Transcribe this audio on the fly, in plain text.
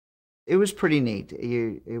it was pretty neat.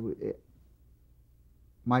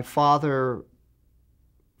 My father,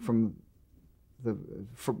 from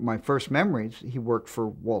from my first memories, he worked for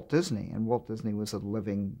Walt Disney, and Walt Disney was a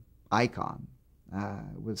living icon.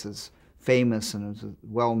 Was as famous and as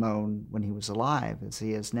well known when he was alive as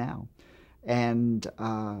he is now. And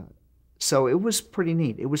so it was pretty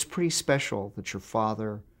neat. It was pretty special that your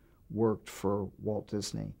father worked for Walt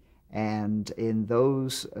Disney. And in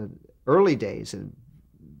those early days, in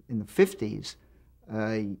the 50s,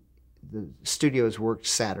 the studios worked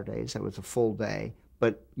Saturdays. That was a full day,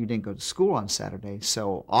 but you didn't go to school on Saturdays.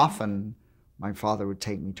 So often my father would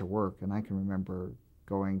take me to work, and I can remember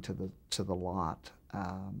going to the lot,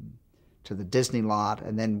 to the Disney lot,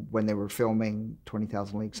 and then when they were filming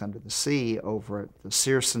 20,000 Leagues Under the Sea over at the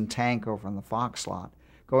Searson Tank over on the Fox lot,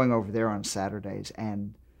 going over there on Saturdays,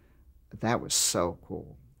 and that was so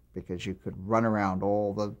cool because you could run around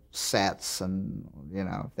all the sets, and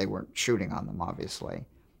they weren't shooting on them obviously,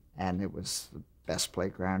 and it was the best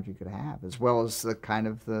playground you could have, as well as the kind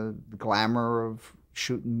of the glamour of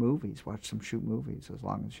shooting movies. Watch them shoot movies as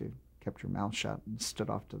long as you kept your mouth shut and stood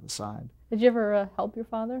off to the side. Did you ever help your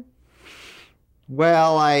father?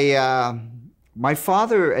 Well, my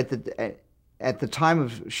father at the time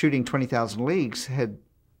of shooting 20,000 Leagues had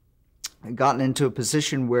gotten into a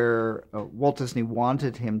position where Walt Disney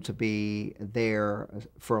wanted him to be there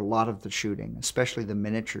for a lot of the shooting, especially the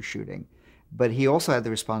miniature shooting. But he also had the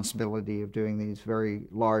responsibility of doing these very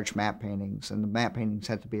large matte paintings, and the matte paintings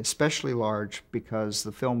had to be especially large because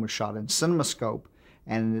the film was shot in CinemaScope,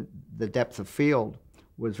 and the depth of field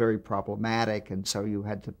was very problematic, and so you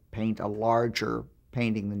had to paint a larger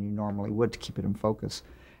painting than you normally would to keep it in focus.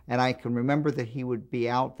 And I can remember that he would be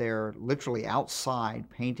out there, literally outside,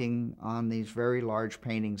 painting on these very large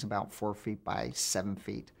paintings about 4 feet by 7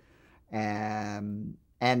 feet. And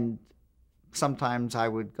sometimes I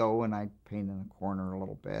would go and I'd paint in a corner a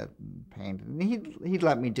little bit and paint, and he'd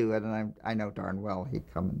let me do it, and I know darn well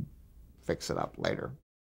he'd come and fix it up later.